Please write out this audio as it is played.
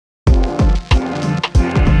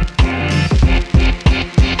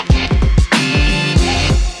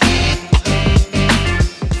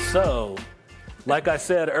like I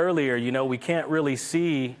said earlier, you know, we can't really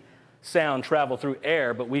see sound travel through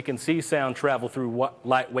air, but we can see sound travel through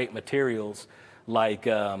lightweight materials like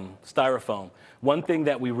styrofoam. One thing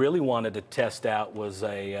that we really wanted to test out was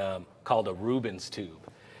called a Rubens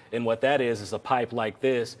tube. And what that is a pipe like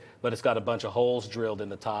this, but it's got a bunch of holes drilled in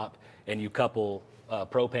the top, and you couple a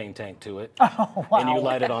propane tank to it, wow. and you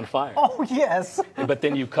light it on fire. Oh, yes. But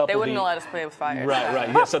then you couple They wouldn't let us play with fire. Right.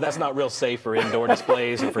 Yeah, so that's not real safe for indoor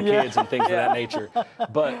displays and for kids and things of that nature.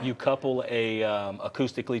 But you couple a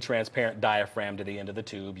acoustically transparent diaphragm to the end of the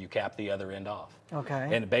tube. You cap the other end off.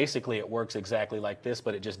 Okay. And basically it works exactly like this,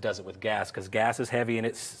 but it just does it with gas because gas is heavy and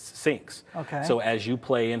it sinks. Okay. So as you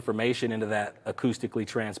play information into that acoustically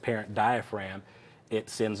transparent diaphragm, it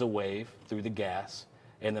sends a wave through the gas,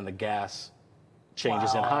 and then the gas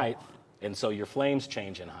changes in height, and so your flames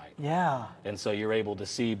change in height. Yeah. And so you're able to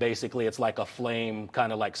see, basically, it's like a flame,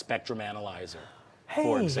 kind of like spectrum analyzer,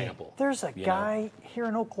 for example. There's a guy here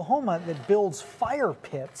in Oklahoma that builds fire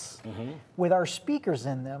pits with our speakers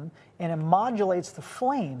in them, and it modulates the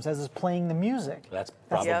flames as it's playing the music. That's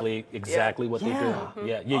probably exactly what they're doing.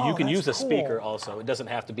 Yeah, you can use a speaker cool. also. It doesn't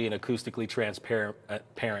have to be an acoustically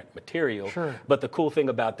transparent material. Sure. But the cool thing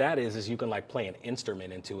about that is you can like play an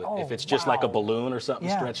instrument into it. If it's just like a balloon or something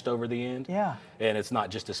stretched over the end. Yeah. And it's not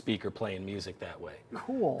just a speaker playing music that way.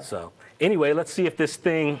 Cool. So anyway, let's see if this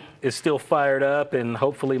thing is still fired up, and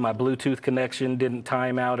hopefully my Bluetooth connection didn't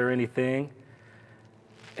time out or anything.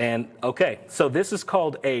 And okay, so this is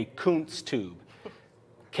called a Kundt tube.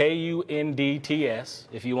 K-U-N-D-T-S,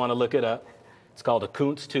 if you want to look it up. It's called a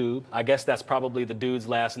Kundt tube. I guess that's probably the dude's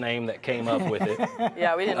last name that came up with it.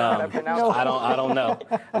 Yeah, we didn't know how to pronounce it. I don't know.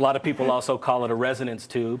 A lot of people also call it a resonance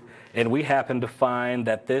tube. And we happen to find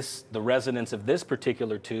that the resonance of this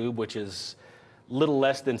particular tube, which is a little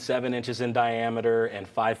less than 7 inches in diameter and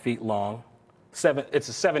 5 feet long, it's a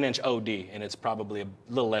 7-inch OD, and it's probably a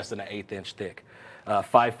little less than an 1/8 inch thick.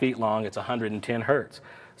 5 feet long, it's 110 hertz.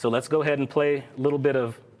 So let's go ahead and play a little bit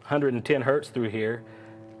of 110 hertz through here.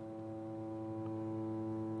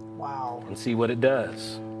 Wow. And see what it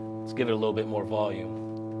does. Let's give it a little bit more volume.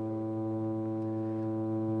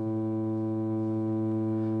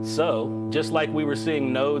 So, just like we were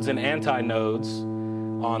seeing nodes and antinodes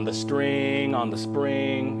on the string, on the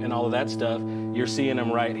spring, and all of that stuff, you're seeing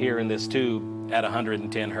them right here in this tube at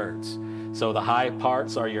 110 hertz. So the high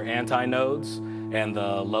parts are your antinodes, and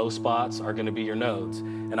the low spots are going to be your nodes.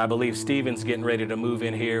 And I believe Steven's getting ready to move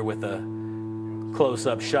in here with a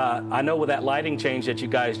close-up shot. I know with that lighting change that you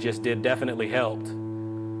guys just did definitely helped.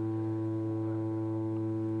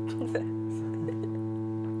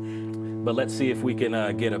 But let's see if we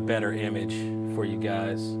can get a better image for you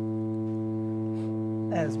guys.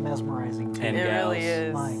 That is mesmerizing too. And It gals. really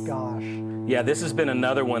is. My gosh. Yeah, this has been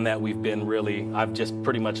another one that we've been I've just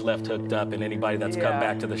pretty much left hooked up, and anybody that's come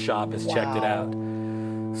back to the shop has checked it out.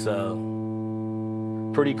 So,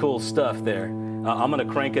 pretty cool stuff there. I'm gonna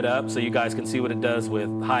crank it up so you guys can see what it does with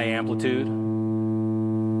high amplitude.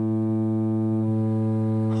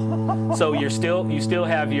 So you still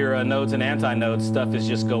have your nodes and antinodes. Stuff is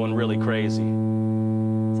just going really crazy.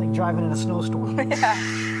 It's like driving in a snowstorm.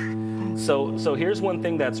 So here's one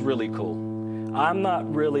thing that's really cool. I'm not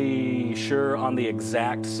really sure on the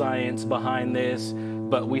exact science behind this,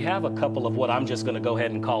 but we have a couple of what I'm just going to go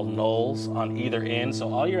ahead and call nulls on either end.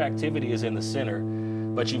 So all your activity is in the center,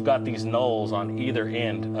 but you've got these nulls on either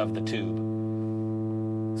end of the tube.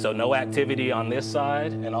 So no activity on this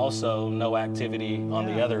side, and also no activity on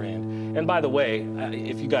the other end. And by the way,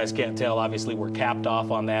 if you guys can't tell, obviously we're capped off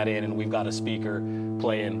on that end, and we've got a speaker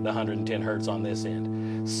playing the 110 hertz on this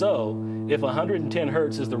end. So if 110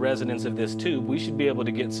 hertz is the resonance of this tube, we should be able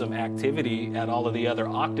to get some activity at all of the other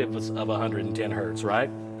octaves of 110 hertz, right?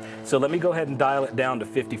 So let me go ahead and dial it down to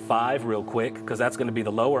 55 real quick, because that's going to be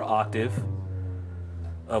the lower octave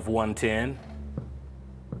of 110.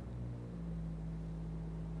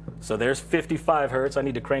 So there's 55 hertz. I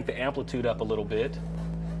need to crank the amplitude up a little bit.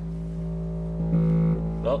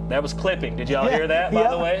 Well, that was clipping. Did y'all hear that, by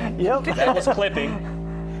the way? Yep. That was clipping.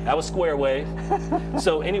 That was square wave.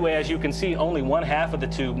 So anyway, as you can see, only 1/2 of the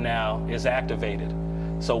tube now is activated.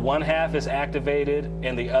 So 1/2 is activated,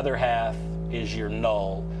 and the other half is your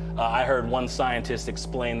null. I heard one scientist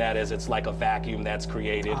explain that as it's like a vacuum that's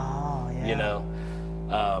created. Oh, yeah. You know.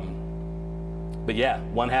 But yeah,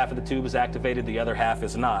 1/2 of the tube is activated, the other half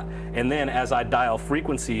is not. And then as I dial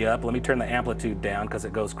frequency up, let me turn the amplitude down because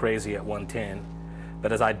it goes crazy at 110.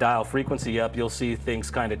 But as I dial frequency up, you'll see things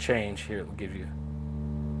kind of change. Here, I'll give you.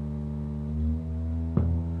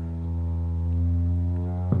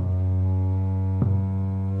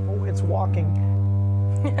 Oh, it's walking.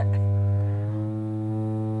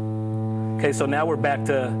 Okay, so now we're back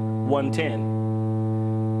to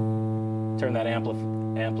 110. Turn that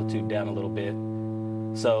amplitude down a little bit.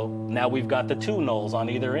 So now we've got the 2 nulls on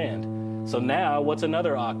either end. So now what's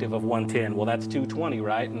another octave of 110? Well, that's 220,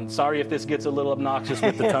 right? And sorry if this gets a little obnoxious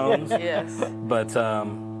with the tones. Yes. But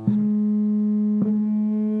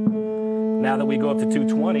now that we go up to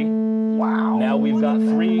 220, Wow. now we've got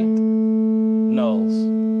 3 nulls.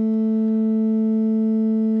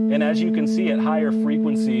 And as you can see, at higher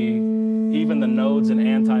frequency, even the nodes and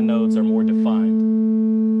antinodes are more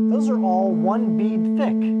defined. Those are all 1 bead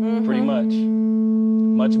thick. Pretty much.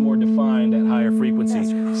 Much more defined at higher frequency.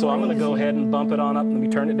 So I'm going to go ahead and bump it on up. Let me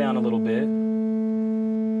turn it down a little bit.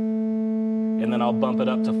 And then I'll bump it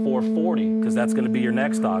up to 440, because that's going to be your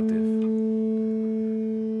next octave.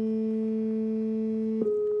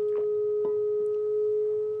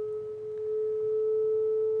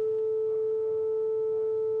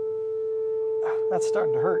 That's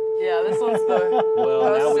starting to hurt. Yeah, this one's the Well,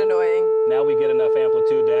 most annoying. now we get enough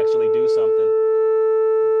amplitude to actually do something.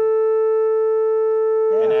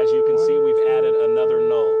 Yeah. And as you can see, we've added another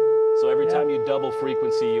null. So every time you double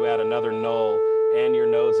frequency, you add another null, and your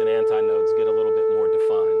nodes and antinodes get a little bit more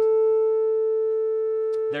defined.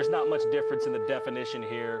 There's not much difference in the definition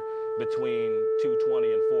here between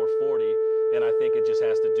 220 and 440, and I think it just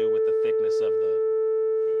has to do with the thickness of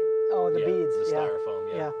the beads. the styrofoam.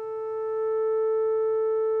 Yeah.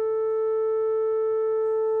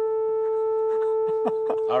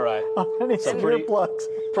 All right. I need some earplugs.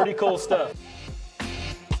 Pretty cool stuff.